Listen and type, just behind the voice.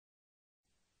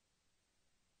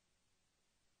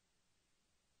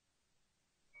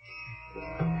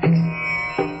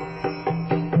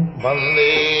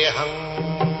Vandeham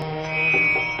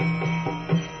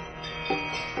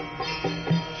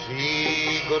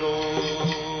Sri Guru.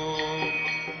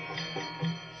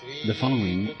 The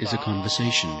following is a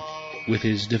conversation with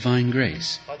His Divine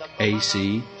Grace,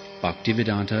 A.C.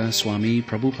 Bhaktivedanta Swami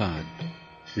Prabhupada,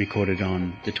 recorded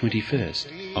on the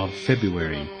 21st of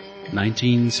February,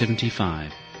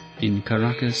 1975, in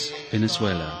Caracas,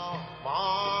 Venezuela.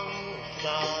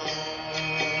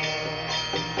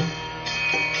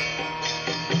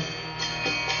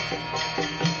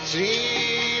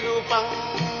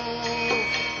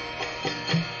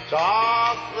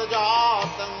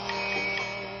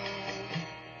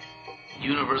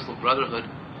 Universal Brotherhood,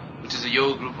 which is a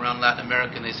yoga group around Latin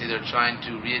America, and they say they're trying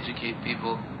to re-educate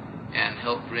people and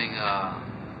help bring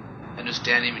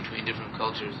understanding between different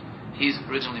cultures. He's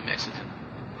originally Mexican.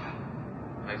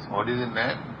 What is the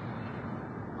name?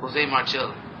 Jose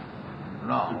Marchel.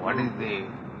 No, what is the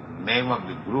name of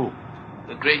the group?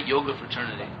 The Great Yoga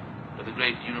Fraternity, or the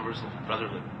Great Universal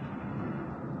Brotherhood.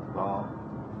 So,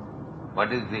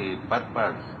 what is the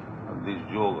purpose of this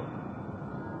yoga?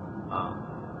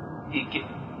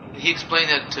 He explained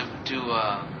that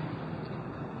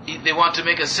they want to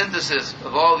make a synthesis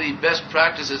of all the best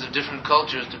practices of different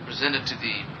cultures to present it to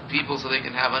the people so they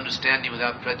can have understanding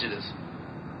without prejudice.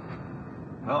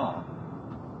 No,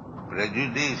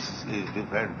 prejudice is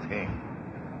different thing.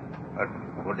 But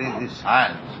what is the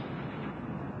science?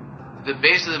 The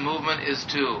base of the movement is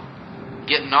to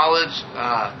get knowledge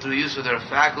through use of their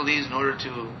faculties in order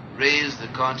to raise the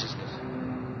consciousness.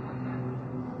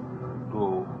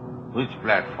 To which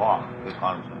platform the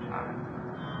consciousness?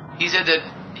 He said that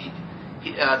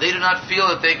they do not feel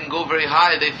that they can go very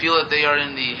high. They feel that they are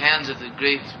in the hands of the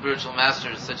great spiritual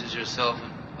masters such as yourself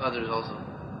and others also.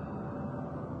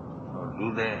 So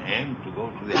do they aim to go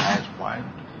to the highest point?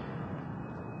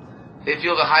 They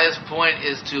feel the highest point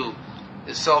is to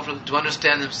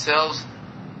understand themselves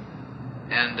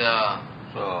and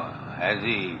so has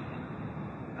he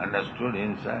understood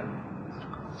himself?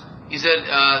 He said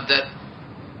that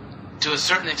to a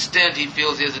certain extent he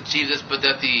feels he has achieved this, but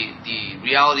that the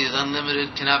reality is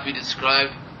unlimited, cannot be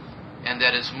described, and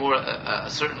that it's more a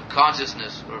certain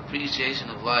consciousness or appreciation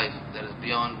of life that is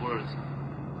beyond words.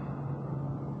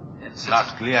 It's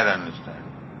not clear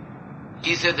understanding.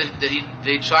 He said that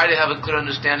they try to have a clear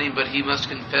understanding, but he must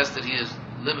confess that he is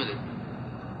limited.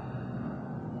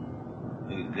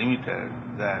 He is limited,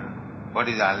 then what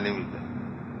is unlimited?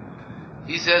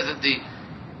 He says that the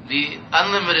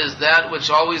unlimited is that which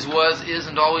always was, is,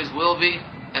 and always will be,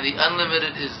 and the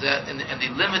unlimited is that, and the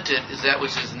limited is that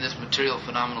which is in this material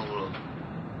phenomenal world.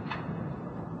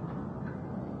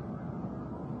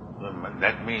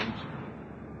 That means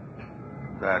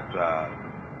that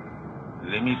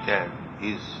limited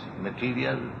is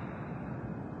material,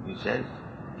 he says,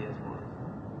 Yes.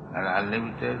 and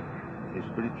unlimited is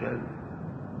spiritual.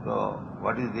 So,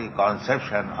 what is the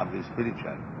conception of the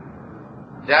spiritual?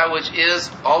 That which is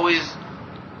always,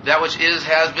 that which is,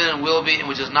 has been, and will be, and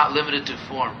which is not limited to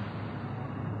form.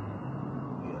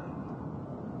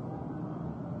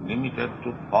 Limited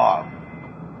to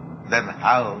form, then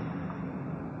how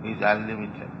is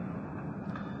unlimited?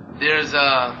 There's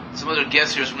some other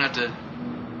guests here, so we're going to have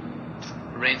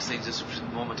to arrange things just for a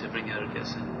moment to bring the other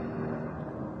guests in.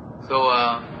 So,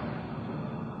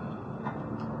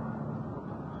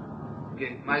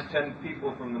 okay, my 10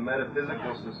 people from the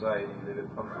Metaphysical Society that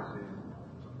have come to see.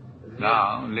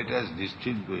 Now, let us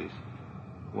distinguish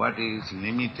what is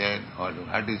limited or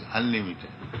what is unlimited.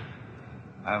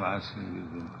 I am asking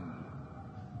you.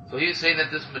 So he's saying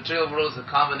that this material world is a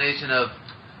combination of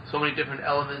so many different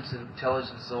elements and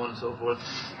intelligence, so on and so forth.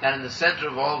 And in the center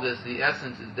of all this, the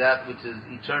essence is that which is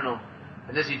eternal.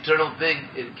 And this eternal thing,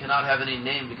 it cannot have any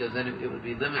name because then it would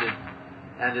be limited.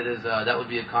 And it is that would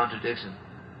be a contradiction.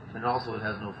 And also it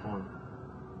has no form.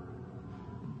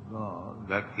 No,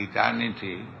 that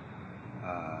eternity,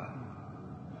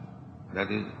 that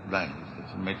is nice.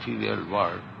 This material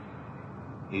world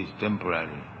is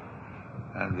temporary.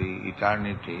 And the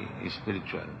eternity is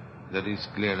spiritual. That is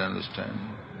clear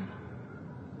understanding.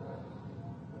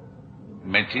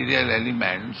 Material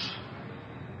elements,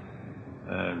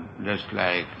 just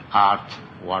like earth,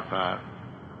 water,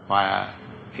 fire,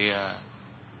 air,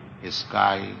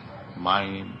 sky,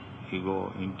 mind,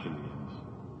 ego, intelligence.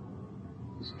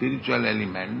 Spiritual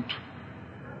element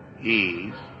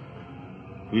is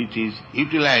which is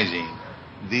utilizing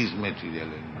these material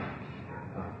elements.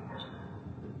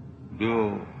 Do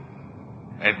you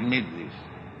admit this?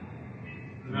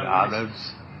 The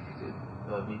others?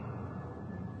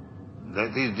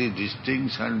 That is the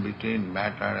distinction between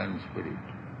matter and spirit.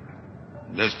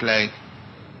 Just like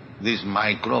this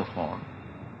microphone,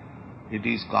 it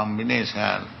is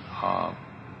combination of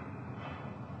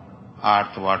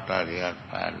earth, water, air,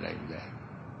 fire, like that.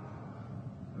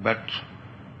 But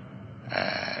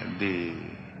the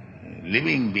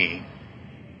living being,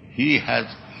 he has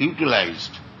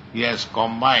utilized, he has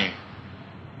combined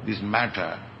this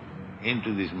matter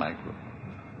into this microphone.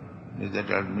 Is that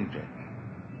admitted?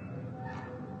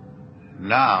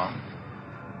 Now,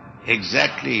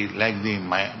 exactly like the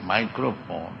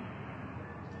microphone,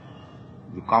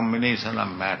 the combination of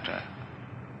matter,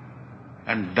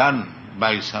 and done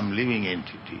by some living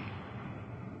entity,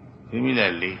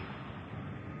 similarly,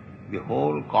 the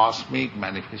whole cosmic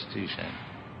manifestation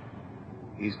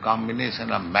is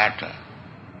combination of matter,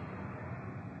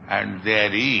 and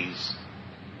there is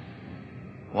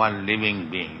one living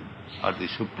being or the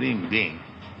supreme being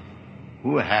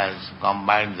who has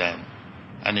combined them,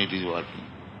 and it is working.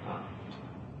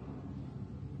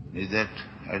 Is that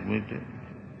admitted?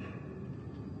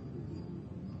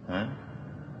 Huh?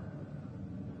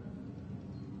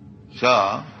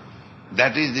 So,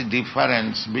 that is the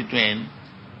difference between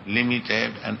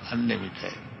limited and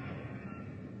unlimited.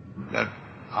 That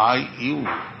you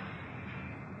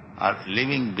are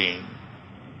living being,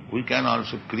 we can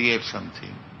also create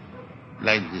something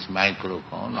like this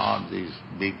microphone or this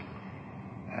big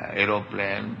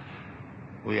aeroplane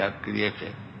we have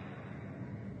created.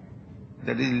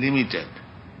 That is limited.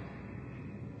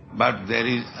 But there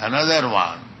is another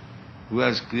one who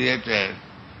has created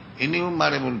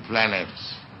innumerable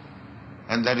planets,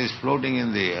 and that is floating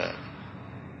in the air.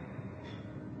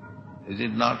 Is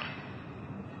it not?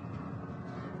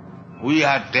 We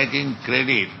are taking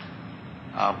credit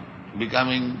of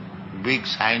becoming big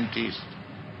scientists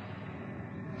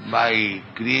by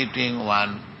creating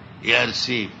one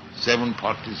airship,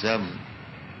 747,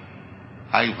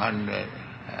 500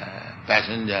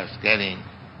 passengers carrying.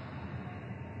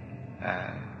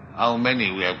 How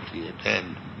many we have created?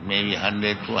 Maybe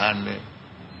 100, 200.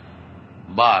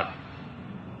 But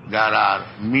there are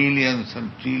millions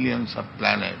and trillions of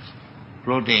planets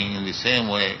floating in the same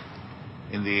way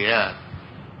in the air,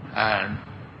 and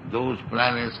those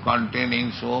planets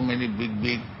containing so many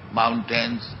big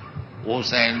mountains,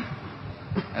 ocean,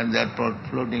 and they are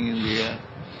floating in the air.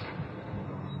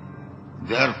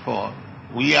 Therefore,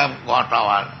 we have got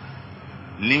our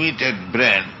limited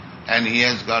brain, and he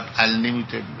has got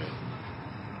unlimited brain.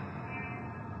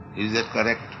 Is that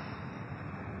correct?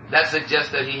 That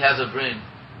suggests that he has a brain.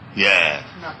 Yes.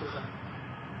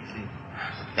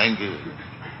 Thank you.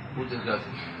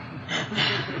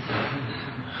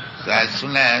 So as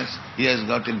soon as he has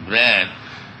got a brain,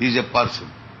 he is a person.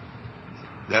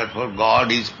 Therefore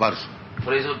God is person.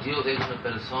 Por eso Dios es una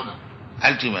persona.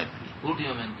 Ultimately.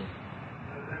 Últimamente.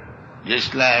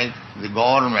 Just like the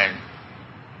government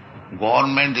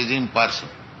is in person,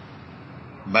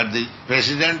 but the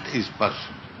president is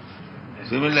person.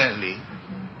 Similarly,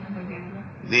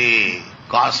 the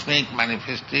cosmic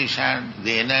manifestation,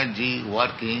 the energy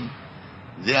working,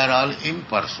 they are all in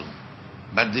person,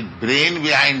 but the brain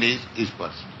behind it is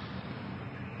person.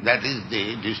 That is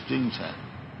the distinction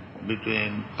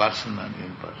between person and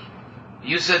impersonal.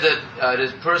 You said that it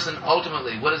is person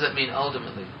ultimately. What does that mean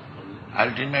ultimately?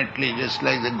 Ultimately, just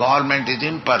like the government is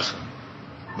in person,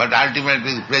 but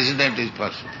ultimately the president is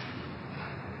person.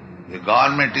 The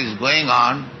government is going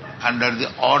on under the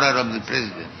order of the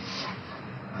president.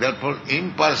 Therefore,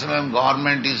 impersonal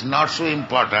government is not so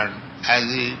important as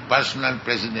the personal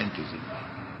president is important.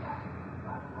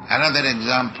 Another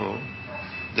example,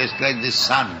 just like the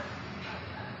sun,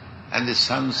 and the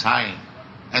sun sign,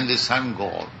 and the sun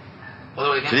god.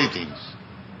 Three things.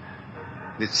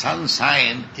 The sun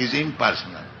sign is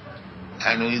impersonal,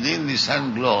 and within the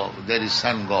sun globe there is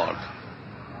sun god.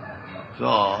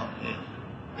 So,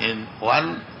 in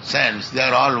one sense they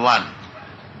are all one,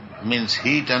 means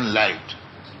heat and light.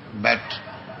 But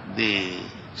the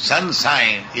sun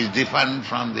sign is different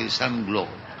from the sun globe.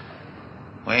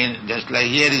 When just like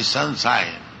here is sun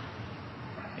sign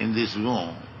in this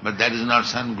room, but that is not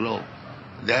sun globe.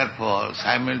 Therefore,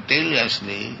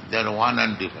 simultaneously they are one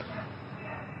and different.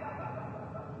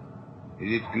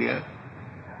 Is it clear?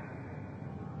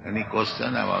 Any question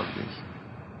about this?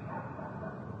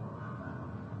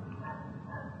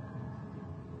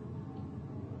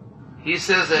 He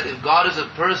says that if God is a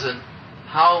person,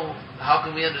 how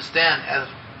can we understand as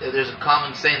there's a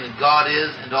common saying that God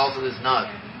is and also is not?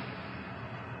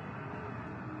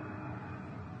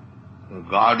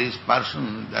 God is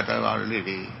person, that I have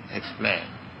already explained,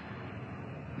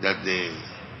 that the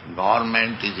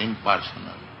government is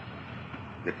impersonal,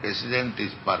 the president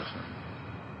is person,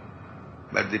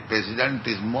 but the president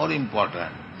is more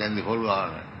important than the whole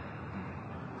government.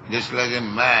 Just like a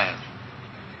man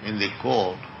in the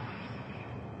court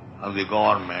of the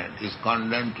government is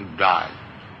condemned to die.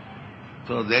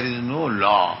 So there is no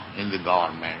law in the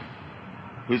government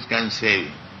which can save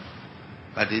him.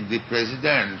 But if the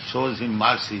president shows him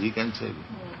mercy, he can save him.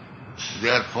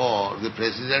 Therefore, the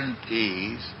president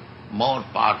is more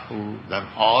powerful than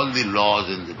all the laws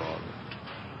in the government.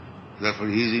 Therefore,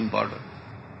 he is important.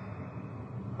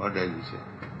 What does he say?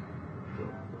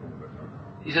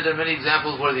 He said there are many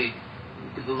examples where the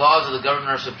laws of the government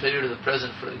are superior to the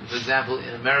president. For example,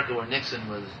 in America, where Nixon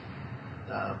was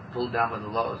pulled down by the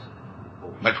laws.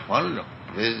 But when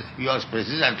he was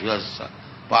president, he was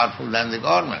powerful than the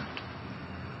government.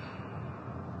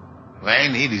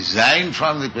 When he resigned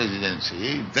from the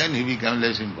presidency, then he became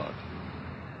less important.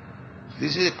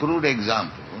 This is a crude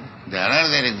example. The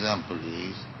another example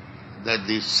is that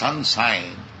the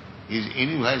sunshine is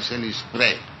universally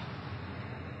spread,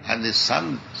 and the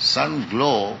sun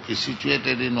globe is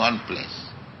situated in one place.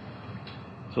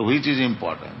 So which is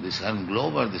important, the sun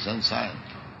globe or the sunshine?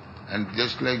 And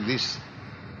just like this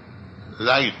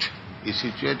light is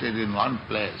situated in one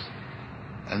place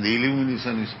and the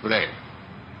illumination is spread,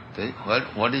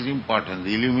 what is important,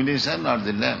 the illumination or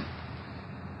the lamp?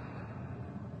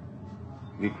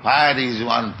 The fire is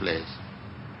one place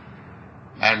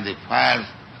and the fire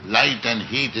light and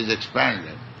heat is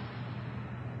expanded.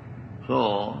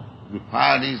 So the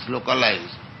fire is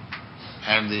localized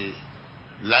and the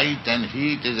light and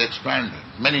heat is expanded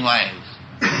many miles.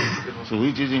 So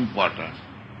which is important,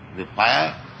 the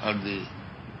fire or the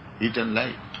heat and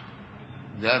light?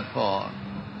 Therefore,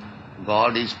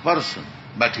 God is person,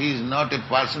 but He is not a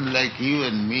person like you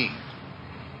and me.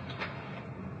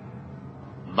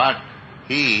 But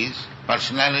His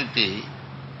personality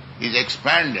is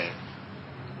expanded,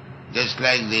 just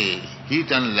like the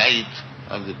heat and light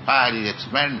of the fire is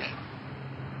expanded.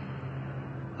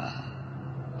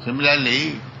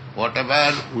 Similarly,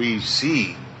 whatever we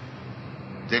see,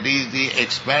 that is the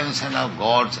expansion of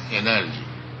God's energy.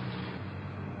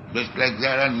 Just like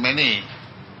there are many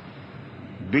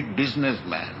big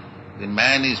businessmen, the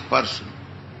man is person,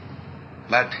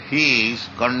 but he is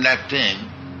conducting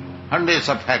hundreds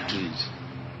of factories,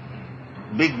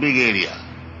 big area.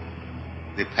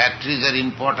 The factories are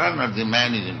important or the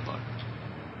man is important?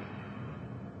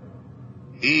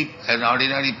 If an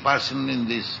ordinary person in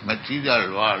this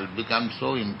material world becomes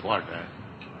so important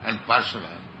and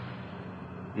personal,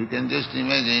 you can just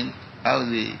imagine how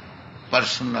the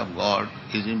person of God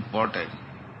is important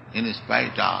in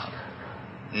spite of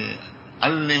the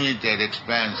unlimited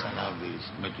expansion of this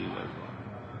material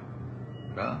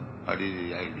world. So, what is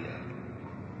the idea?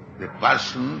 The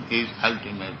person is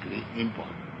ultimately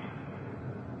important.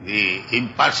 The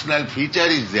impersonal feature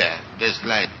is there, just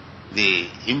like the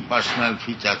impersonal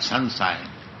feature sunshine.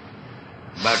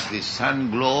 But the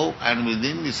sun globe, and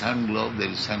within the sun globe there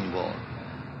is sun God.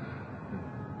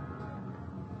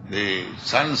 The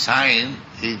sunshine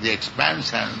is the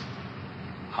expansion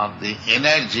of the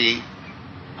energy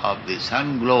of the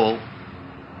sun globe,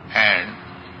 and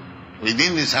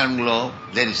within the sun globe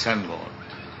there is sun God.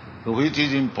 So which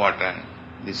is important?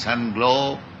 The sun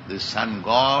globe, the sun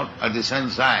God, or the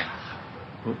sunshine?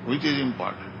 Which is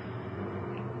important?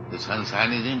 The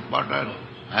sunshine is important.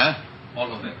 Huh?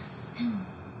 All of them.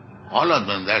 All of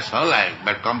them, that's all right.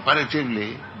 But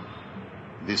comparatively,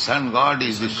 the sun God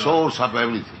is the source of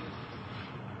everything.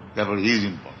 Therefore, He is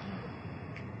important.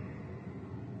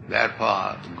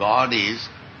 Therefore, God is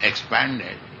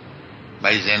expanded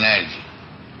by His energy.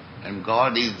 And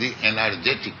God is the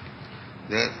energetic.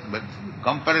 But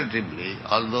comparatively,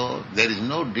 although there is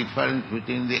no difference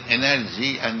between the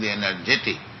energy and the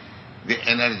energetic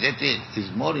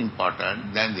is more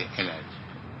important than the energy.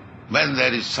 When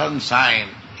there is sunshine,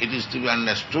 it is to be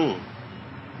understood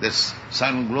the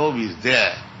sun globe is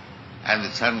there and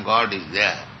the sun God is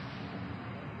there.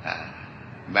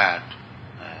 But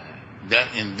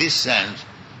in this sense,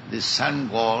 the sun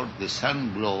God, the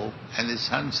sun globe and the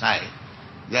sunshine,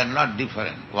 they are not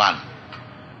different, one.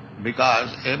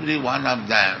 Because every one of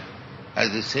them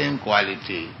has the same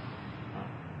quality,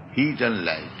 heat and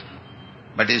light.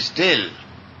 But still,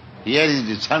 here is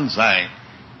the sunshine.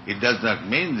 It does not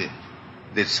mean that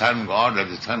the sun God or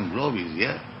the sun globe is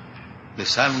here. The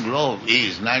sun globe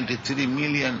is 93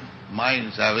 million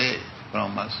miles away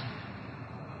from us.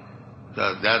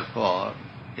 So therefore,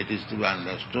 it is to be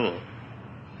understood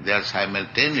they are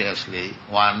simultaneously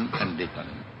one and different.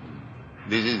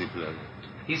 This is the clear.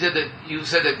 He said that you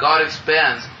said that God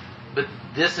expands, but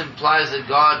this implies that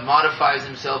God modifies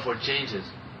Himself or changes.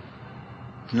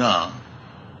 No,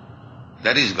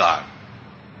 that is God.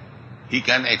 He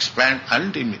can expand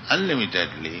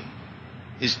unlimitedly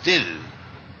still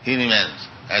he remains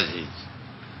as he is.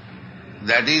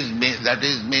 That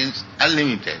means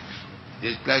unlimited.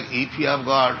 Just like if you have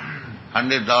got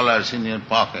 $100 in your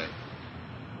pocket,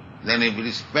 then if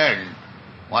you spend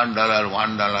 $1,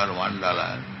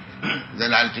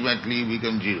 then ultimately you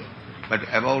become zero. But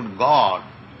about God,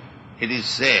 it is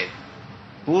said,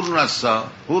 Purnasya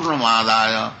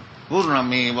Purnamadaya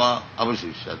Purnameva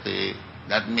Avasishyate.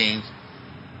 That means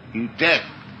you take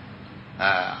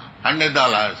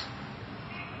 $100,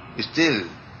 still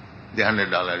the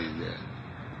 $100 is there.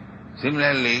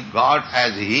 Similarly, God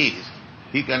as He is,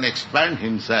 He can expand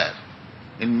Himself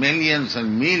in millions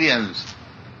and millions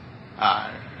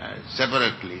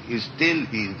separately. Still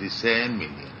He is the same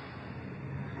million.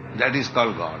 That is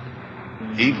called God.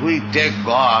 If we take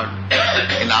God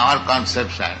in our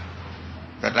conception,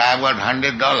 that I have got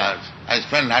 $100, I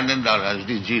spend $100, it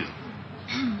is zero.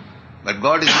 But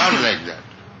God is not like that.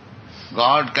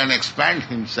 God can expand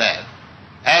Himself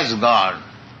as God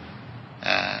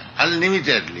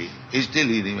unlimitedly, still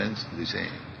He remains the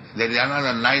same. There is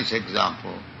another nice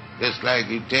example. Just like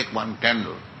you take one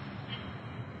candle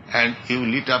and you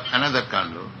lit up another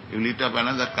candle,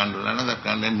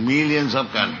 and millions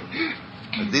of candles.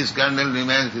 But this candle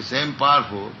remains the same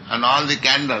powerful, and all the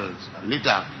candles lit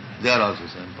up, they are also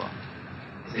same powerful.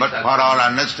 But for our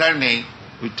understanding,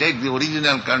 we take the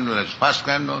original candle as first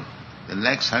candle, the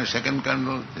next second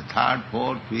candle, the third,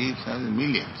 fourth, fifth, and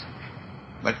millions.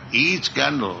 But each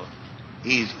candle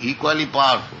is equally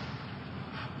powerful,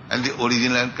 and the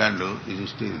original candle is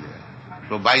still there.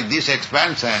 So by this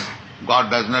expansion, God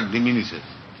does not diminish it.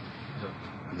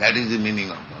 That is the meaning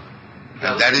of God.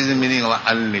 And that is the meaning of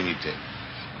unlimited.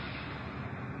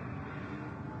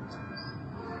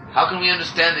 How can we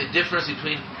understand the difference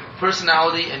between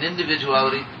personality and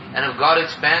individuality, and if God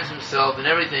expands Himself in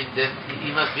everything, then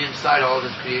He must be inside all of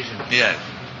His creation? Yes,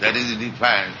 that is the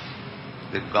difference.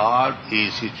 That God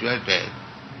is situated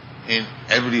in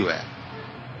everywhere.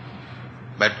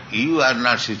 But you are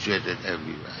not situated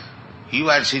everywhere. You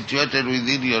are situated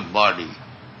within your body.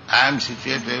 I am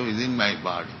situated within my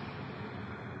body.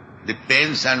 The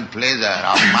pains and pleasure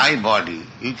of my body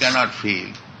you cannot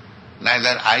feel.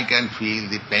 Neither I can feel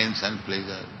the pains and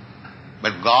pleasure.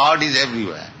 But God is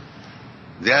everywhere.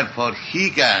 Therefore He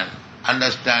can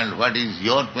understand what is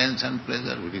your pains and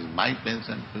pleasure, what is my pains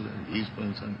and pleasure, His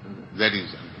pains and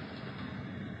pleasure.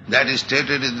 That is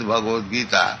stated in the Bhagavad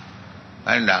Gita.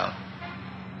 Find out.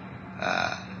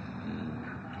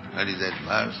 What is that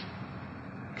verse?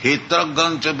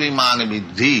 Khetragancha vimana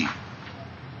vidhi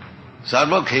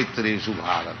sarva khetreshu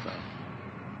bharata.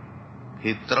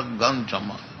 Khetragancha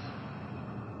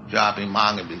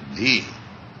vimana vidhi.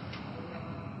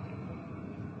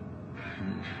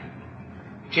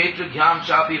 Chetra gyam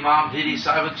chapi mam dhiri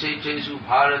sarva chetresu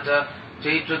bharata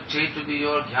chetra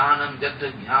yor jnanam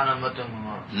datta jnanam matam.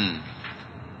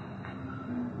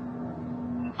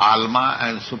 Alma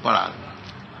and super-alma.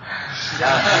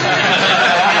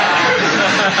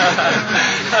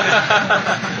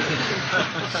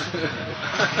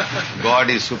 God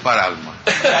is super-alma.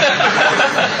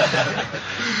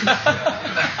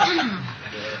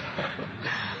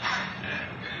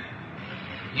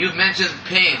 You've mentioned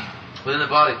pain within the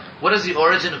body. What is the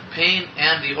origin of pain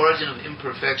and the origin of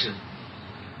imperfection?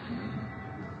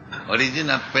 Origin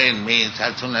of pain means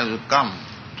as soon as you come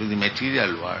to the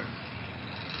material world,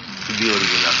 to the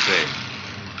origin of pain.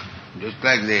 Just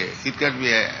like it can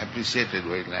be appreciated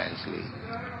very nicely.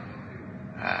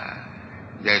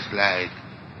 Just like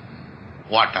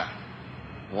water.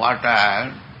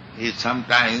 Water is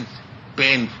sometimes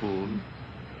painful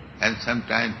and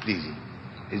sometimes pleasing.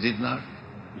 Is it not?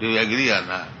 Do you agree or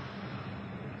not?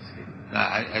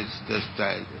 I just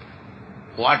tried.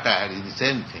 Water is the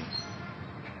same thing.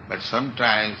 But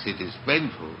sometimes it is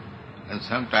painful and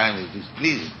sometimes it is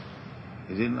pleasing.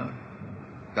 Is it not?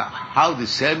 How the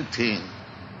same thing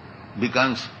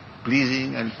becomes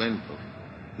pleasing and painful.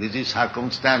 This is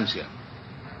circumstantial.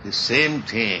 The same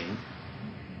thing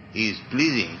is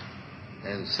pleasing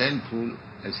and sinful,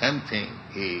 the same thing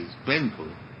is painful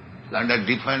under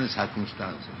different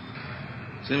circumstances.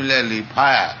 Similarly,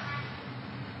 fire.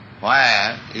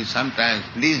 Fire is sometimes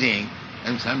pleasing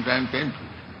and sometimes painful.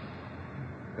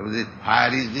 The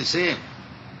fire is the same,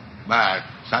 but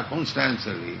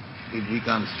circumstantially it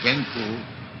becomes painful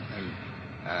and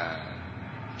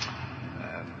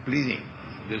pleasing.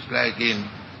 Just like in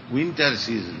winter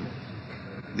season,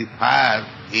 the fire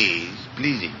is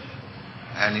pleasing,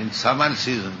 and in summer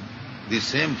season, the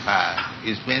same fire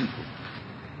is painful.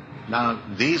 Now,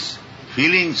 these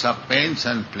feelings of pains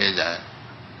and pleasure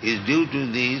is due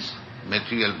to this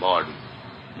material body.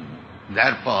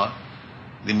 Therefore,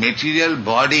 the material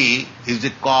body is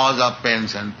the cause of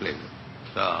pains and pleasure.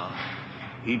 So,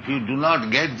 if you do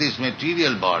not get this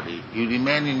material body, you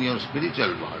remain in your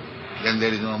spiritual body, then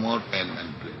there is no more pain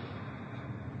and pleasure.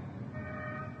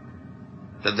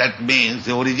 So that means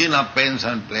the origin of pains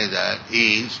and pleasure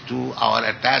is to our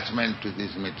attachment to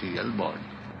this material body.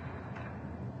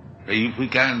 So if we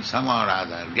can somehow or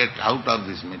other get out of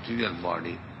this material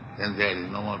body, then there is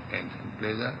no more pain and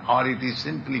pleasure, or it is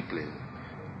simply pleasure.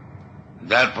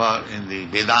 Therefore, in the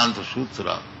Vedanta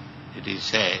Sutra, it is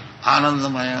said,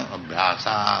 Anandamaya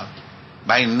Abhyasa.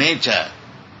 By nature,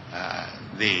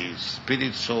 the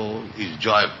spirit soul is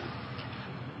joyful.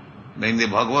 In the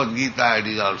Bhagavad Gita, it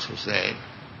is also said,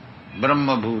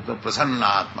 Brahma Bhuta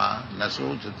Prasannatma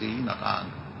Nasochati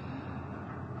Nakanga.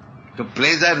 So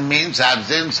pleasure means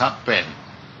absence of pain.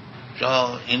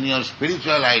 So in your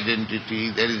spiritual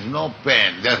identity, there is no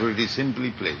pain, therefore it is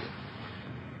simply pleasure.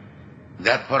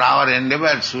 Therefore our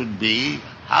endeavor should be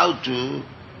how to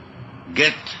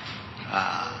get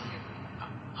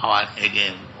our,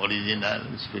 again, original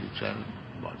spiritual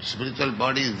body. Spiritual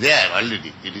body is there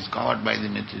already. It is covered by the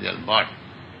material body.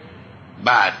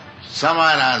 But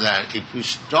somehow or other, if we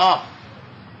stop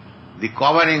the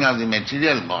covering of the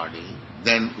material body,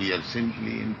 then we are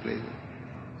simply in pleasure.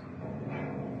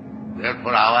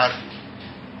 Therefore our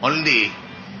only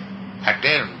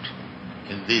attempt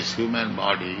in this human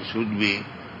body should be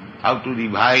how to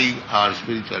revive our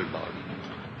spiritual body.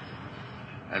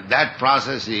 And that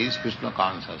process is Krishna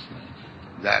consciousness.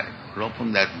 That,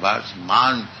 open that verse,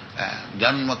 Man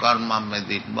janma karma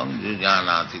meditvam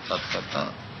jujanati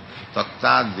tattata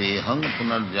takta dehang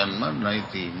punarjanma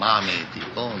naiti mameti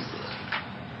kontu.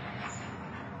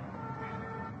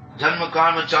 Janma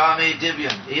karma chame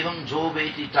divyam evam jo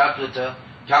veti tatvata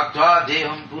kyakta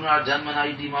deham punarjanma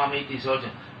naiti mameti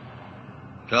sojan.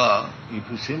 So, if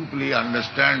you simply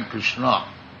understand Krishna,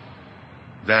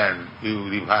 then you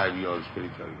revive your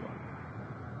spiritual body.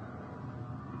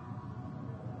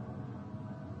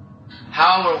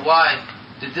 How or why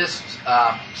did this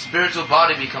spiritual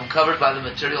body become covered by the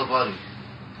material body?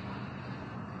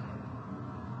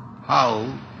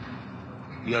 How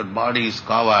your body is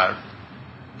covered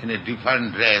in a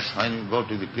different dress when you go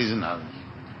to the prison house.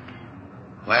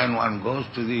 When one goes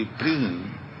to the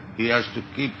prison, he has to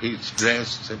keep his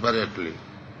dress separately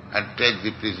and take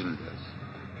the prison dress.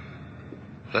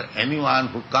 So anyone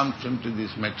who comes into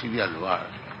this material world,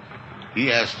 he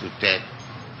has to take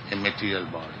a material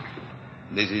body.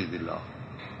 This is the law.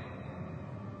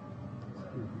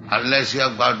 Unless you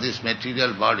have got this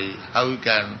material body, how you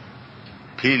can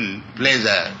feel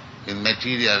pleasure in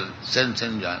material sense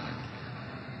enjoyment?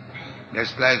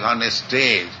 Just like on a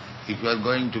stage, if you are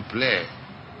going to play,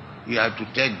 you have to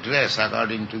take dress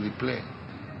according to the play.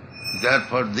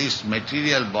 Therefore this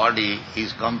material body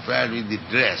is compared with the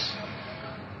dress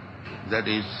that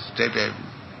is stated,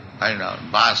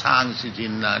 Vasangsi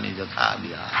jinnani jatha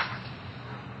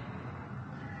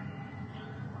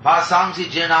Vasangsi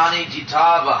jinani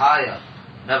jita vahaya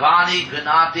navani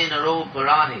granati naro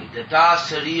parani data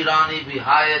sarirani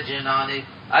vihaya jinani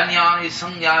anyani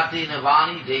sangyati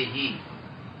navani dehi.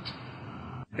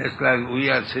 Just like we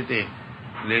are sitting,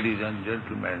 ladies and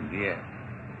gentlemen, here,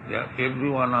 every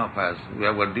one of us, we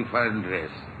have a different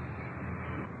dress.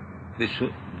 The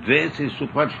dress is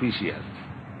superficial,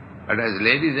 but as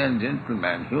ladies and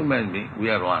gentlemen, human beings, we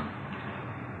are one.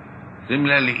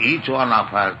 Similarly, each one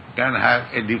of us can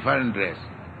have a different dress.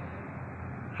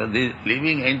 So these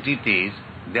living entities,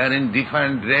 they are in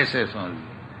different dresses only.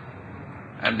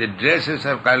 And the dresses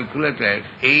are calculated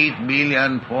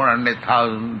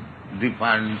 8,400,000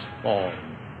 different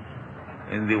forms.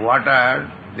 In the water,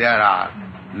 there are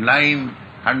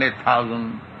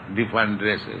 900,000 different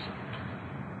dresses.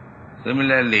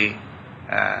 Similarly,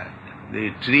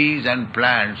 the trees and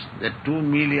plants, there are 2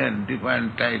 million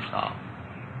different types of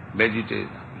vegetation.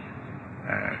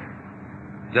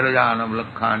 Jarajanam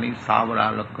lakhani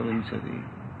savara lakhavinsati.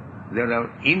 There are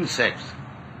insects.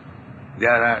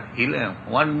 There are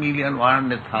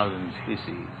 1,100,000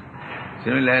 species.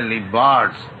 Similarly,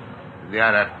 birds,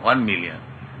 there are 1 million.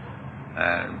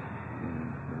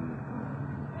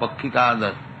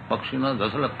 Pakshina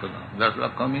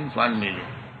dasalakha means 1 million.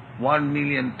 1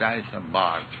 million types of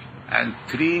birds and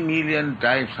 3 million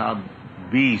types of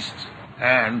beasts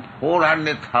and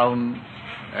 400,000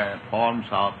 forms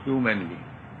of human beings.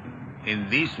 In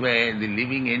this way, the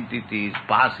living entity is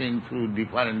passing through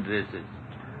different dresses.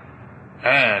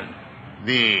 And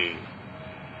the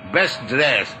best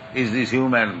dress is this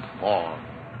human form.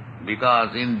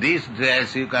 Because in this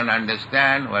dress you can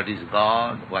understand what is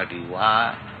God, what you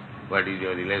are, what is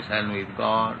your relation with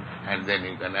God, and then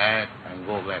you can act and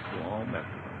go back to home.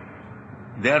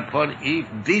 Therefore, if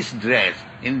in this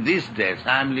dress,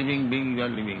 I am living being, you are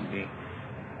living being.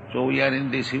 So we are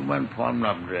in this human form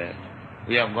of dress.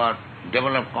 We have got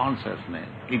developed consciousness.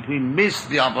 If we miss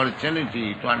the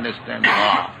opportunity to understand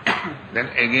God, then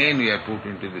again we are put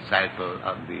into the cycle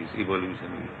of this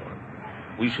evolutionary form.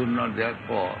 We should not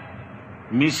therefore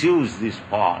misuse this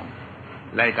form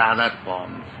like other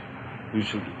forms. We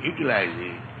should utilize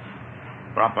it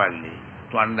properly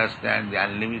to understand the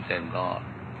unlimited God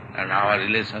and our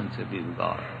relationship with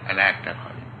God and act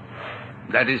accordingly.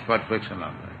 That is perfection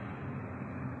of life.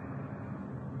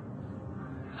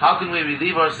 How can we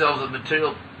relieve ourselves of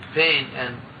material pain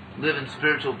and live in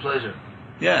spiritual pleasure?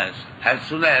 Yes, as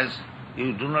soon as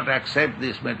you do not accept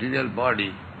this material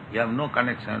body, you have no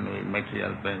connection with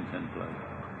material pains and pleasure.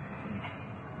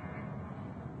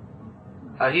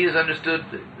 He has understood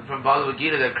from Bhagavad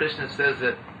Gita that Krishna says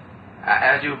that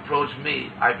as you approach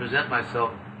me, I present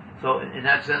myself. So in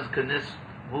that sense, can this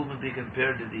movement be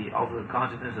compared to the ultimate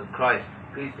consciousness of Christ,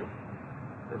 the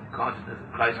consciousness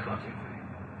of Christ consciousness?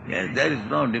 Yes, there is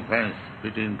no difference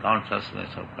between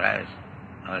consciousness of Christ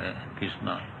or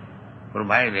Krishna,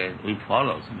 provided we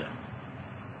follow them.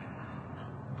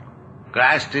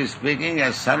 Christ is speaking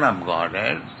as Son of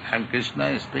Godhead and Krishna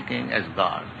is speaking as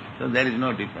God. So there is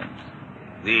no difference.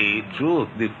 The truth,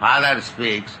 the Father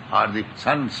speaks or the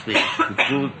Son speaks, the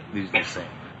truth is the same.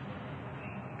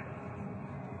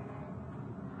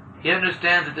 He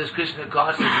understands that this Krishna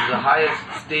consciousness is the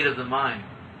highest state of the mind.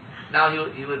 Now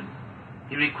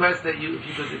he requests that if you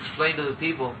could explain to the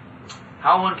people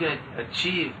how one can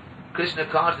achieve Krishna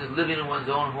consciousness living in one's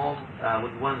own home, in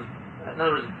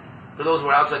other words, for those who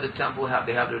are outside the temple,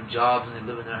 they have their jobs and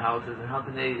they live in their houses, and how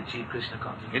can they achieve Krishna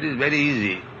consciousness? It is very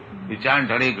easy. You chant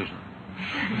Hare Krishna.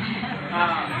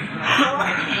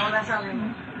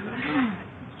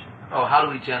 Oh, how do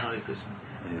we chant Hare Krishna?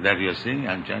 That you are saying,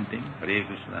 I am chanting Hare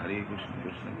Krishna,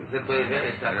 Krishna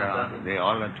Krishna. They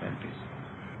all are chanting.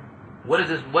 What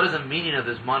is the meaning of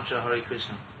this mantra Hare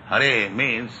Krishna? Hare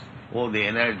means, oh the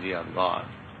energy of God,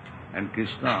 and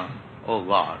Krishna, oh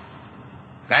God,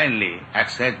 kindly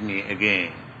accept me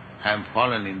again. I am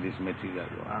fallen in this material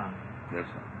world. That's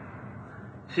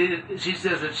all. She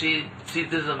says that she sees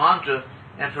this as a mantra,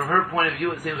 and from her point of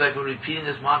view, it seems like we're repeating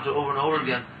this mantra over and over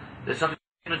again. There's something,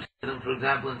 for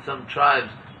example, in some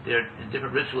tribes, they're in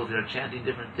different rituals, they're chanting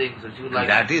different things. So she would like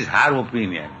that is her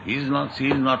opinion. She is not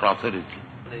authority.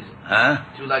 Huh?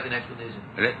 She would like an explanation.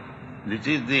 This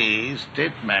is the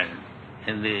statement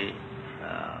in the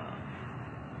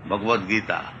Bhagavad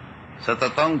Gita.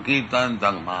 Satatam kirtan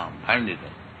tang mam. Find it.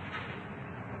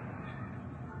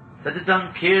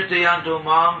 Satatam kirtayanto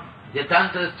mam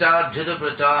yatantascha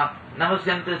jadabrata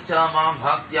namasyantascha mam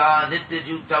bhaktya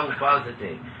nityajukta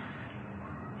upasate.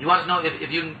 You want to know if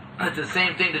it's the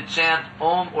same thing to chant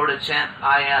Om or to chant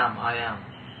I am, I am.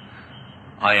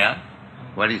 I am?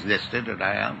 What is the statement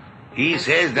I am? He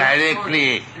says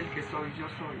directly,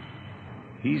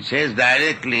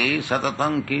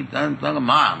 Satatam kirtan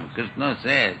mam. Krishna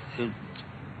says, you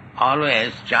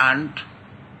always chant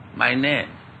my name.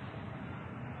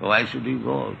 So why should you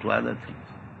go to other things?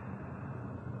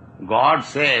 God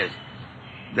says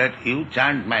that you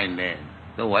chant my name.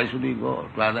 So why should you go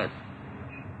to others?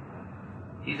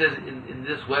 He says in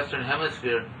this Western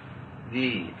Hemisphere,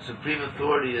 the supreme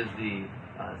authority is the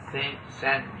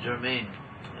Saint Germain,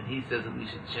 and he says that we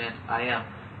should chant I am.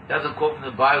 That's a quote from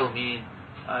the Bible, meaning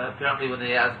apparently when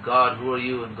they asked God, who are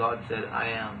you? And God said, I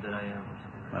am that I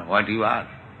am. What you are.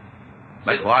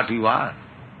 But what you are.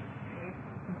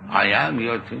 I am,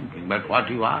 you are thinking, but what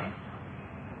you are.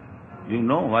 You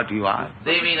know what you are. I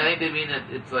think they mean that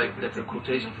it's like that's a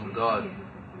quotation from God.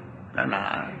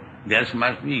 No. There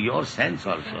must be your sense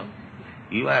also.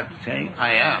 You are saying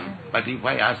I am, but if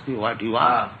I ask you what you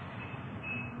are.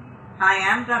 I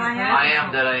am that I am. I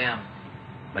am that I am.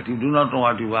 But you do not know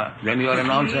what you are. Then you are a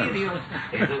nonsense.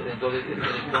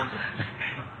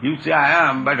 You say I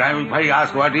am, but if I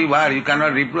ask what you are, you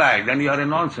cannot reply. Then you are a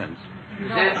nonsense.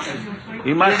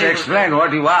 You must explain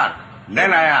what you are.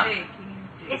 Then I am.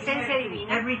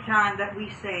 Every time that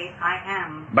we say I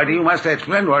am. But you must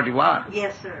explain what you are.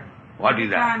 Yes, sir. What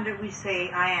is that? Every time that we say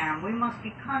I am, we must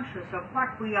be conscious of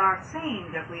what we are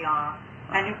saying that we are.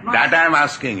 And it must that I am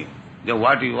asking you.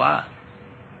 What you are.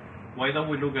 Why don't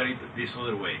we look at it this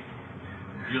other way?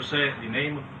 You say the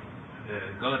name of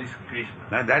God is Krishna.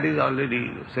 Now that is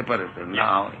already separated.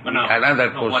 Yeah. Now,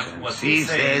 another question. She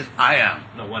says I am.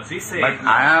 No, what she says. But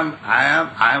I am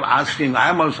asking, I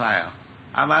am also I am.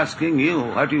 I am asking you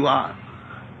what you are.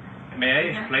 May I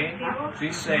explain?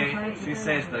 She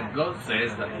says that God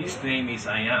says that His name is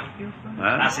I am.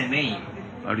 As a name.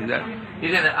 What is that? He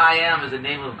said that I am is the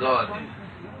name of God.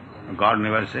 God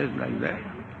never says like that.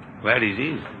 Where it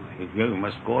is? You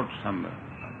must quote somewhere.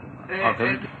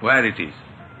 Authority. Where it is?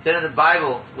 Then in the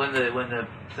Bible, when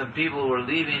some people were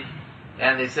leaving,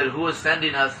 and they said, "Who is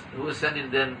sending us? Who is sending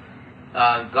them?"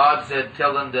 God said,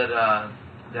 "Tell them that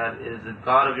that is the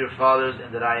God of your fathers,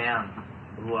 and that I am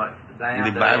what I am."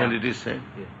 In the Bible, it is said.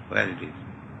 Yeah. Where it is?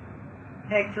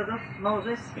 Exodus,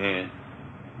 Moses, Yeah.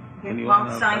 in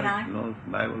Mount Sinai. No,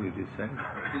 Bible it is said.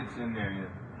 It's in there, yeah.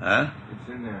 Huh? It's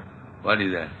in there. What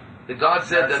is that? The God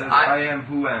said That that says, I am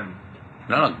who am.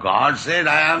 No, God said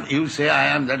I am, you say I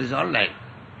am, that is all right.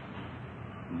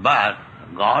 But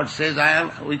God says I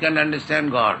am, we can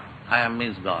understand God. I am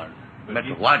means God. But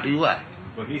what you are?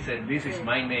 But he said, this is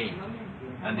my name,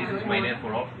 and this is my name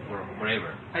for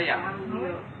forever.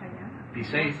 He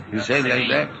says like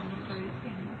that?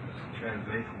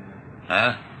 Translation.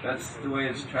 Huh? That's the way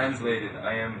it's translated.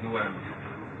 I am who am.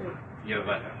 Yeah,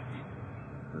 but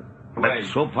But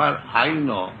so far I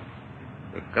know,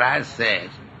 Christ says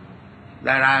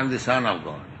that I am the Son of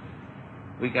God.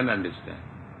 We can understand.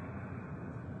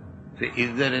 So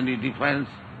is there any difference?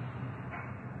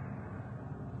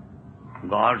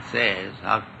 God says,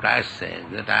 or Christ says,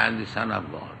 that I am the Son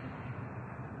of God.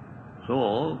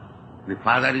 So, the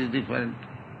Father is different.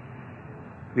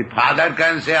 The Father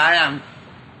can say I am,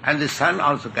 and the Son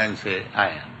also can say I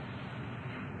am.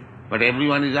 But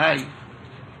everyone is I.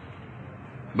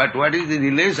 But what is the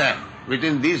relation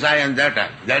between this I and that I?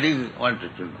 That is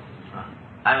wanted to know.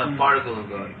 I am a particle of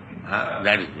God.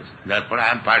 That is this. Therefore I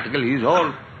am particle, he is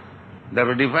whole. There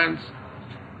is a difference.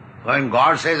 When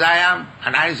God says I am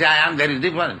and I say I am, there is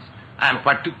difference. I am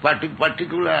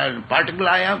particular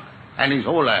I am, and his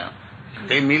whole I am.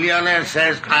 A millionaire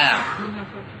says I am,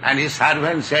 and his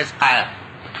servant says I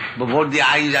am. But both the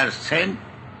eyes are same.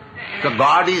 So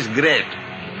God is great.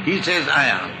 He says I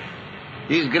am.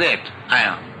 He is great, I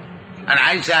am. And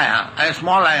I say I am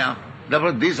small I am.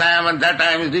 Therefore this I am and that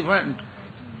I am is different.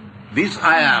 This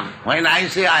I am, when I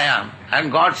say I am,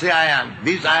 and God say I am,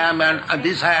 this I am and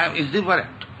this I am is different.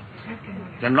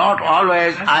 So not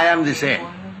always I am the same.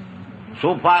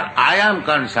 So far I am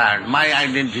concerned, my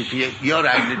identity, your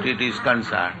identity is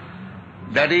concerned.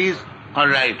 That is all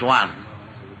right, one.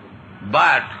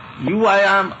 But you I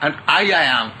am and I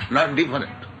am, not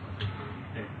different.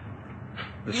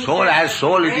 The soul as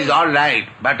soul, it is all right,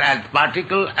 but as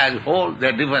particle, as whole, they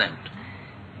are different.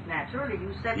 Naturally,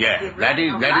 you said that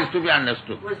is to be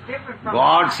understood. Was different from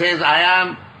God says I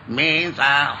am means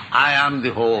I am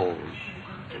the whole.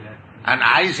 And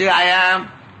I say I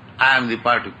am the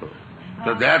particle.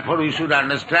 So therefore we should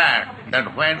understand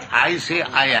that when I say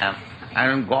I am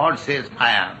and God says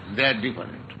I am, they are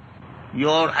different.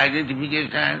 Your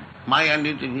identification, my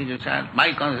identification,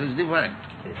 my consciousness is different.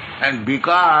 And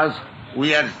because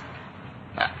we are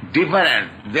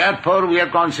different, therefore we are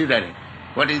considering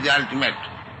what is the ultimate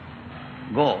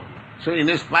goal. So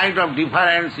in spite of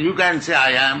difference, you can say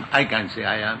I am, I can say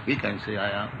I am, he can say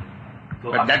I am.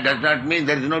 But that does not mean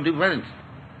there is no difference.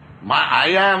 I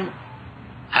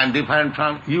am different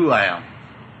from you I am.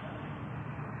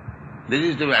 This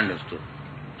is to be understood.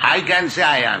 I can say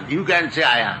I am, you can say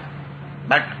I am.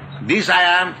 But this I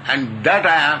am and that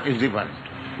I am is different.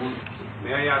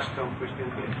 May I ask some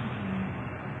question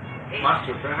here?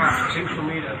 Master, perhaps it seems to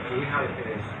me that we have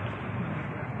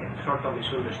sort of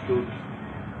misunderstood.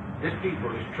 These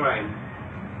people is trying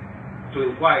to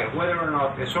inquire whether or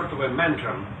not a sort of a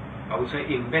mantra, I would say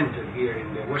invented here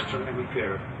in the Western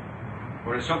Hemisphere,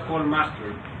 for a so-called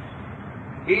master,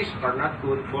 is or not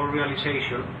good for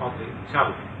realization of the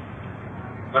self.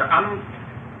 But I'm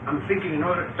thinking in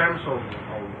other terms of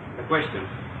the question.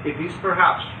 It is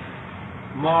perhaps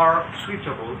more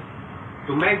suitable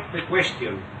to make the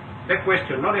question,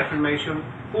 not the affirmation,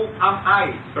 who am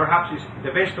I, perhaps is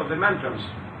the best of the mantras,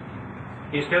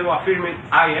 instead of affirming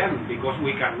I am, because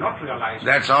we cannot realize.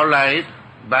 That's all right,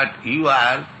 but you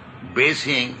are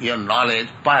basing your knowledge,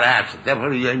 perhaps,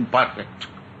 therefore you are imperfect.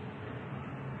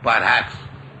 Perhaps.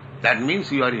 That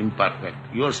means you are imperfect.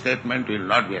 Your statement will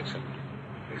not be accepted.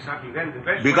 Exactly. Then the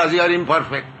best because you are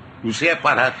imperfect. You say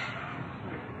perhaps,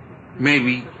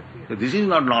 maybe. So this is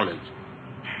not knowledge.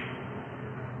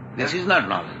 This is not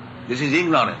knowledge. This is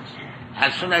ignorance.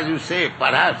 As soon as you say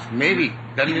perhaps, maybe,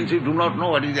 that means you do not know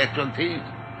what is the actual thing.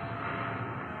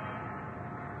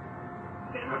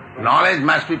 Knowledge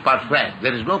must be perfect.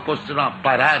 There is no question of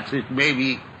perhaps, it may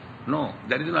be. No,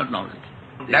 that is not knowledge.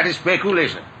 That is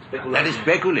speculation. That is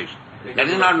speculation. That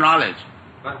is not knowledge.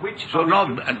 But which so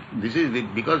no, this is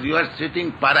because you are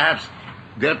sitting perhaps,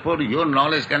 therefore your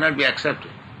knowledge cannot be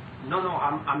accepted. No,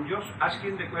 I'm just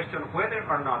asking the question whether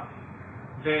or not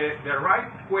the right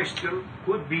question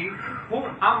could be, who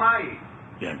am I?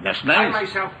 Yeah, that's nice.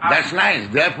 myself That's ask- nice.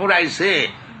 Therefore I say,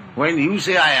 when you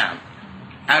say I am,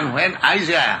 and when I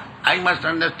say I am, I must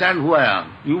understand who I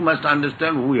am. You must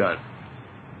understand who you are.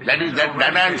 That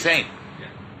I am saying.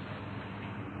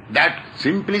 That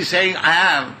simply saying I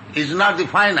am is not the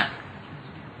final.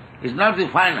 It's not the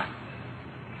final.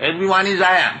 Everyone is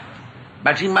I am.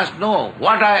 But he must know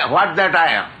what that I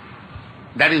am.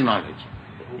 That is knowledge.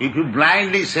 If you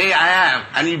blindly say I am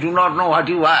and you do not know what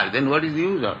you are, then what is the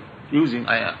use of using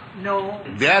I am? No.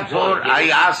 Therefore I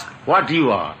ask what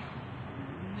you are.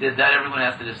 That everyone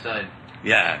has to decide.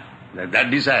 Yeah,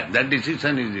 that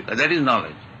decision is that is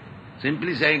knowledge.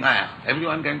 Simply saying I am.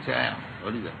 Everyone can say I am.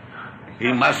 What is that?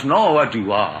 You must know what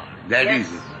you are. That Yes.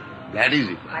 is it. That is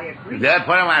it. I agree.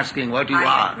 Therefore I am asking what you I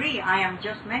are. agree. I am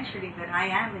just mentioning that I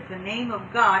am is the name of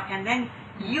God, and then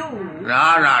you No.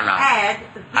 add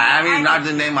the I am is not the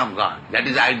adjective. name of God. That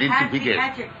is Add the identification.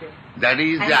 adjective. That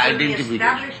is And the it will be identification.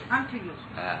 established unto you.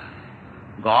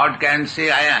 God can say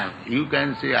I am. You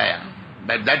can say I am.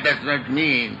 But that does not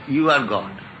mean you are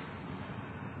God.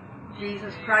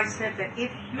 Jesus Christ said that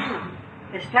if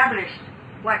you established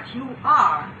what you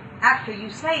are after you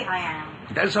say I am,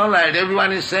 That's all right.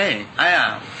 Everyone is saying I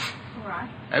am. all right.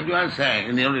 Everyone is saying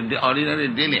in the ordinary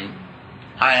dealing,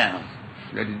 I am.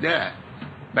 That is there.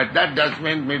 But that does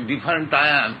mean different I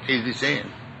am is the same.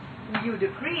 You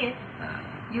decree it.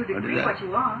 You What is decree that? what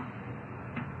you are.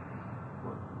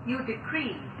 You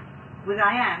decree. With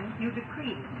I am, you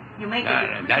decree. You make a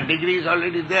decree. That degree is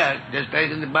already there, just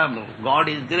like in the Bible. God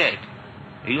is great.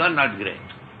 You are not great.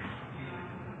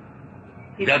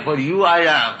 If- Therefore you I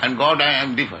am and God I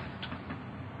am different.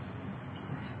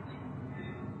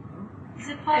 Is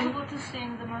it possible to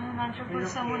sing the Maha Mantra for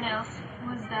someone else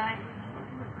who has died?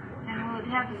 And will it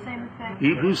have the same effect?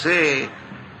 If you say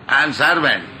I am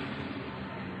servant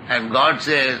and God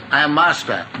says I am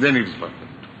master, then it is perfect.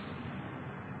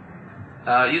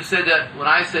 You said that when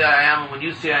I say I am and when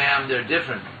you say I am, they're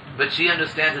different. But she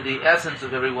understands that the essence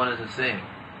of everyone is the same.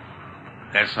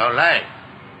 That's all right.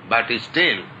 But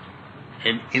still,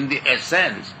 in the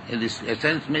essence,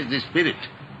 essence means the spirit.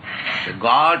 The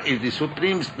God is the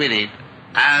supreme spirit,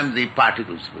 I am the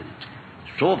particle spirit.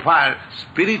 So far,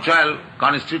 spiritual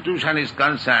constitution is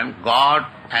concerned, God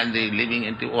and the living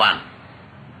entity one.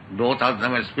 Both of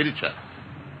them are spiritual.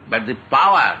 But the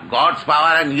power, God's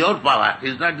power and your power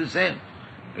is not the same.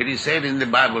 It is said in the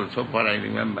Bible, so far I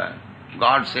remember,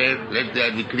 God said, let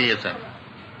there be creation.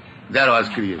 There was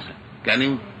creation. Can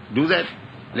you do that?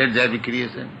 Let there be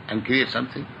creation and create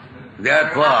something.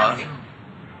 Therefore,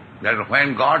 that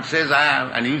when God says I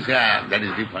am and you say I am, that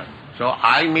is different. So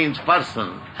I means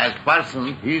person. As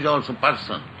person, he is also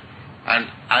person. And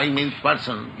I means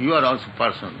person, you are also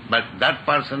person. But that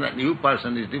person and you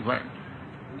person is different.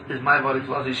 Is my body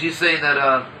philosophy. She's saying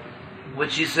that when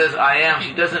she says I am,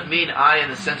 she doesn't mean I in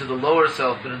the sense of the lower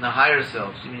self, but in the higher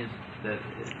self. She means that...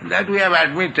 That we have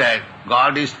admitted,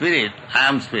 God is spirit, I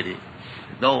am spirit.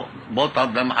 Though both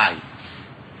of them I.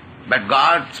 But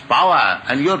God's power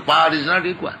and your power is not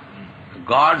equal.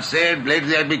 God said, let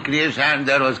there be creation,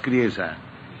 there was creation.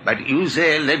 But you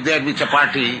say, let there be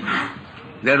chapati,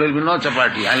 there will be no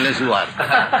chapati unless you work.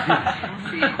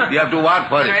 You have to work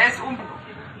for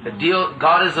it. The deal,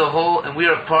 God is a whole, and we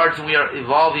are parts, and we are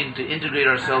evolving to integrate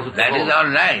ourselves with the That whole. is all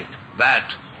right. But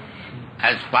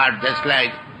as part, just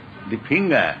like the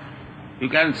finger, you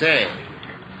can say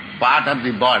part of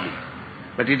the body,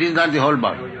 but it is not the whole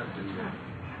body.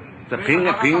 The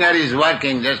finger is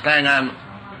working just like I am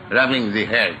rubbing the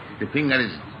head. The finger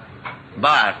is,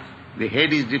 but the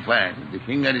head is different, the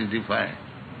finger is different.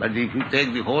 But if you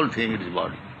take the whole thing, it is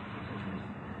body.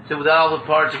 So without all the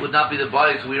parts, it would not be the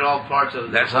body, so we are all parts of the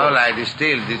That's whole. all right.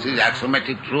 Still, this is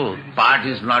axiomatic truth. Part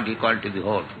is not equal to the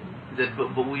whole.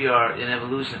 But we are in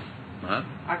evolution. Huh?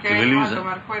 Aquí hay Evolution.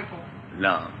 tomar cuerpo.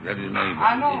 No, there is no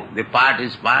I know. evolution. The part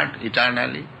is part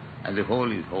eternally, and the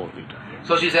whole is whole eternally.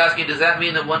 So she's asking, does that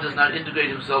mean that one does not integrate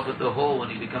himself with the whole when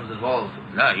he becomes involved?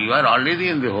 No, you are already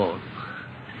in the whole.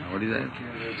 What is that?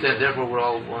 Said, therefore we're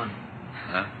all one.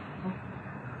 Huh?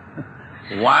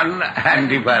 One and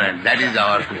different, that is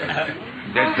our fear.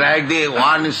 Just like the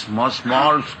one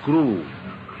small screw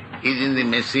is in the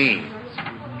machine,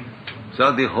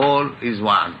 so the whole is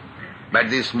one. But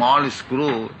the small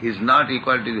screw is not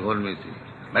equal to the whole machine.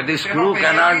 But the screw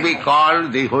cannot be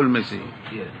called the whole machine.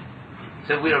 Yes.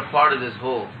 So we are part of this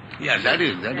whole. Yeah, that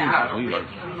is how we work.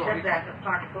 We said that, the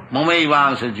particle.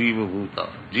 Mamaivansa jiva bhuta,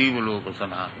 jiva loka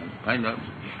sanatana. Find out.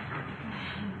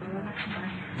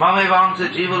 Mamevamsa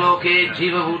jivaloke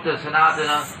jivabhuta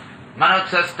sanatana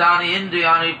manaksastani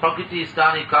indriyani prakriti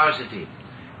stani karsati.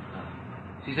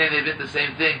 He's saying they did the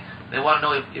same thing. They want to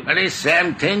know if But it's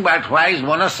same thing, but why is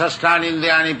Manasasthani,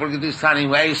 Indriyani, Prakritisthani?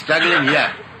 Why is struggling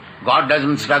here? God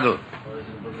doesn't struggle.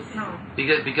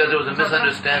 because there was a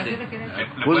misunderstanding.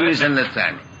 Whose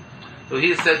misunderstanding? So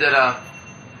he said that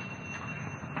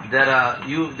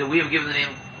we have given the name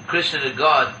Krishna to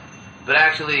God, but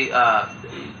actually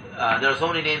there are so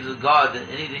many names of God that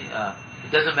anything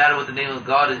it doesn't matter what the name of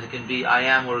God is. It can be I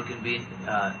am, or it can be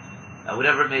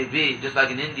whatever it may be. Just like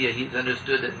in India, he's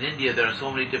understood that in India there are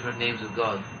so many different names of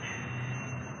God.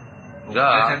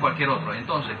 Puede ser cualquier otro.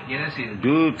 Entonces, quiere decir, Do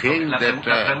you think la that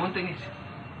pregunta inicia.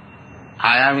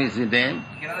 I am is the name?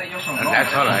 Cualquiera de ellos son And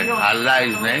that's all right. Allah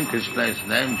is name, Krishna is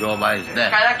name, Jehovah is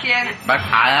name. But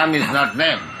I am is not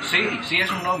name. Sí, sí es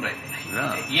un nombre.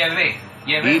 No. Yahvé.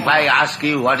 If I ask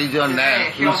you what is your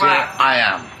name, you say I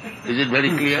am. Is it very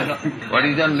clear? What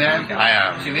is your name? I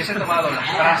am. Si hubiese tomado la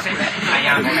frase I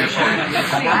am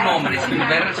como un nombre sin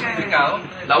ver el significado,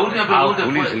 La última How pregunta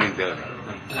fue, foolishly they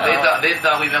are. they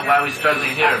thought we meant why are we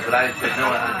struggling here, but I said no.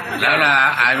 No,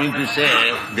 I mean to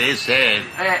say, they said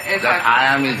that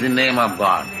I am is the name of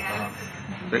God.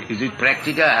 So is it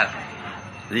practical?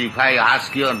 If I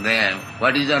ask your name,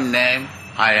 what is your name?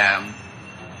 I am.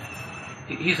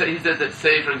 He said that,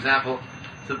 say for example,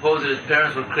 suppose that his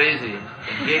parents were crazy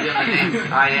and gave him the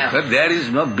name I am. But there is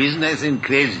no business in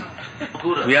crazy.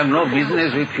 We have no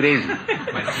business with crazy.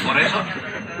 bueno, por eso,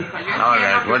 All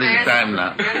right, what is the time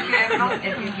now?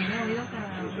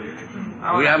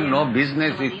 We have no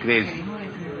business with crazy.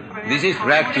 This is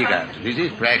practical. This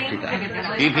is practical.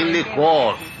 If in the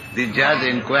court the judge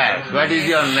inquires, what is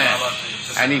your name?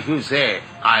 And if you say,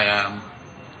 I am,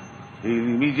 he will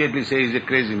immediately say he's a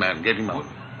crazy man, get him out.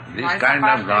 This kind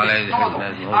of knowledge has no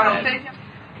value.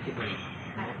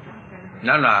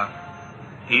 No.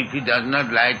 If he does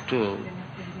not like to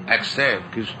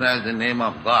accept Krishna as the name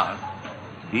of God,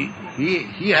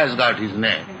 he has got his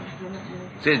name.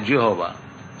 Says Jehovah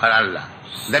or Allah.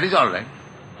 That is all right.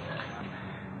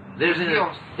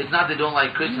 It's not they don't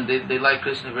like Krishna, they like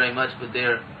Krishna very much, but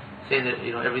they're saying that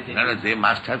everything. No, they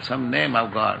must have some name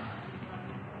of God.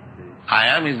 I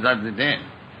am is not the name.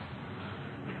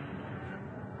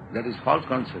 That is false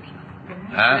conception.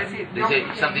 Huh? They say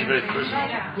something very personal.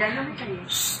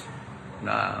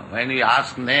 No, when we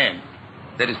ask name,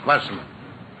 that is personal.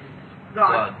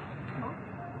 God.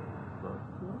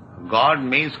 God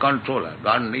means controller.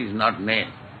 God means not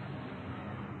name.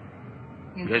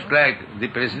 Just like the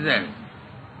president,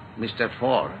 Mr.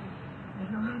 Ford,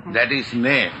 that is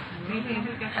name.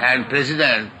 And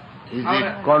president is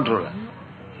the controller.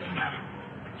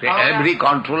 So every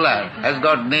controller has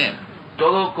got name.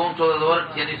 Todo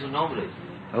controlador tiene su nombre.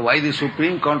 Why the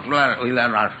supreme controller will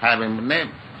not have a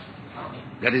name?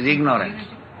 That is ignorance.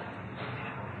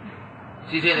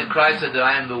 She's saying that Christ said that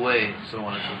I am the way, so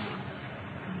on and so forth.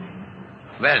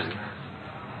 Well,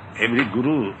 every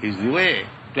guru is the way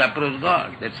to approach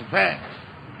God. That's a fact.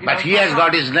 But he has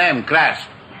got his name, Christ.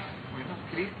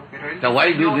 So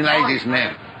why do you deny this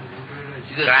name?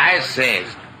 Christ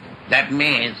says, that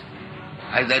means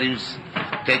either you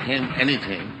take him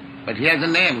anything, but he has a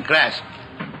name, Christ.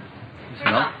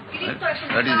 No?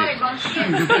 What is it?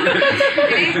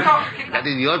 That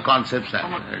is your conception.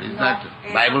 That is not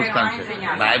Bible's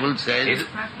conception. Bible says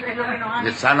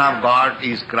the Son of God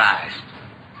is Christ.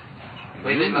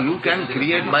 You can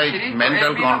create by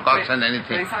mental concoction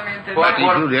anything. But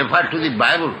if you refer to the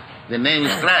Bible, the name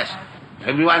is Christ.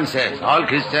 Everyone says, all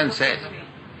Christians says,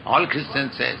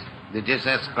 they just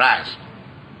says Christ.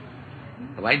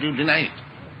 Why do you deny it?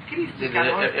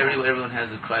 Everyone has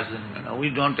the Christ in him. No, we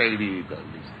don't agree with all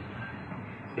these things.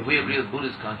 If we agree with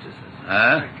Buddhist consciousness.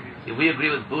 Huh? If we agree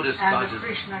with Buddhist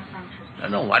consciousness.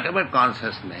 No, whatever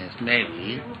consciousness may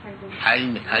be,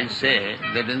 I say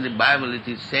that in the Bible it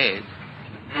is said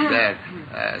that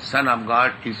Son of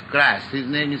God is Christ. His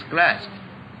name is Christ.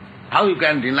 How you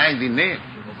can deny the name?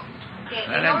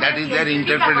 That is their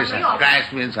interpretation.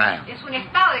 Christ means I am. Es un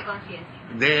estado de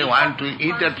conciencia. They want to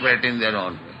interpret in their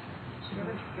own way.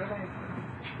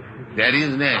 There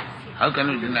is name. How can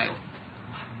we deny it?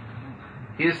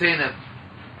 He is saying that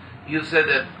you said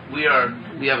that we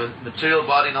have a material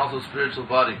body and also a spiritual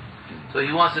body. So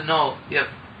he wants to know if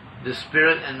the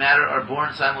spirit and matter are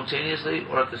born simultaneously,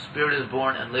 or if the spirit is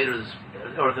born and later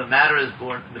or if the matter is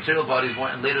born, the material body is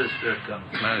born and later the spirit comes.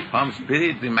 From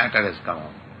spirit the matter has come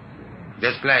out.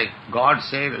 Just like God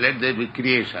said, let there be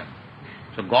creation.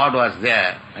 So God was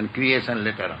there and creation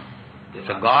later on.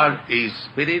 So God is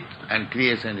spirit and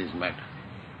creation is matter.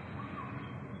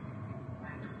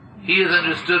 He has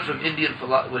understood from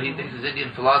what he thinks is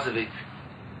Indian philosophy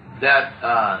that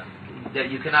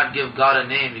that you cannot give God a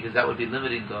name because that would be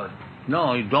limiting God.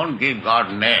 No, you don't give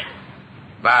God name.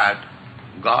 But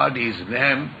God is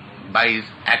named by his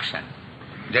action.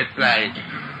 Just like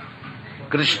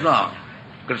Krishna.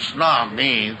 Krishna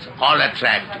means all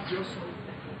attractive.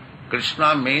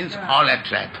 Krishna means all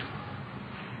attractive.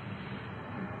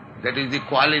 That is the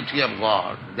quality of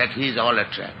God, that he is all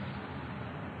attractive.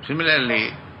 Similarly,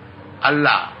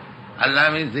 Allah.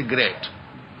 Allah means the great.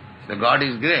 The God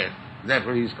is great,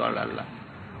 therefore he is called Allah.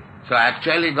 So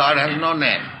actually God has no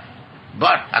name.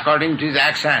 But according to his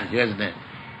action, he has name.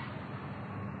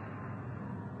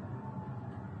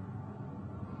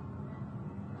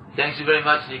 Thanks you very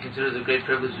much, and you consider it a great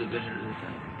privilege to have been here this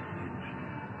time.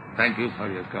 Thank you for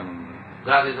your coming.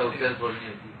 Gracias a usted por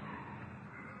venir.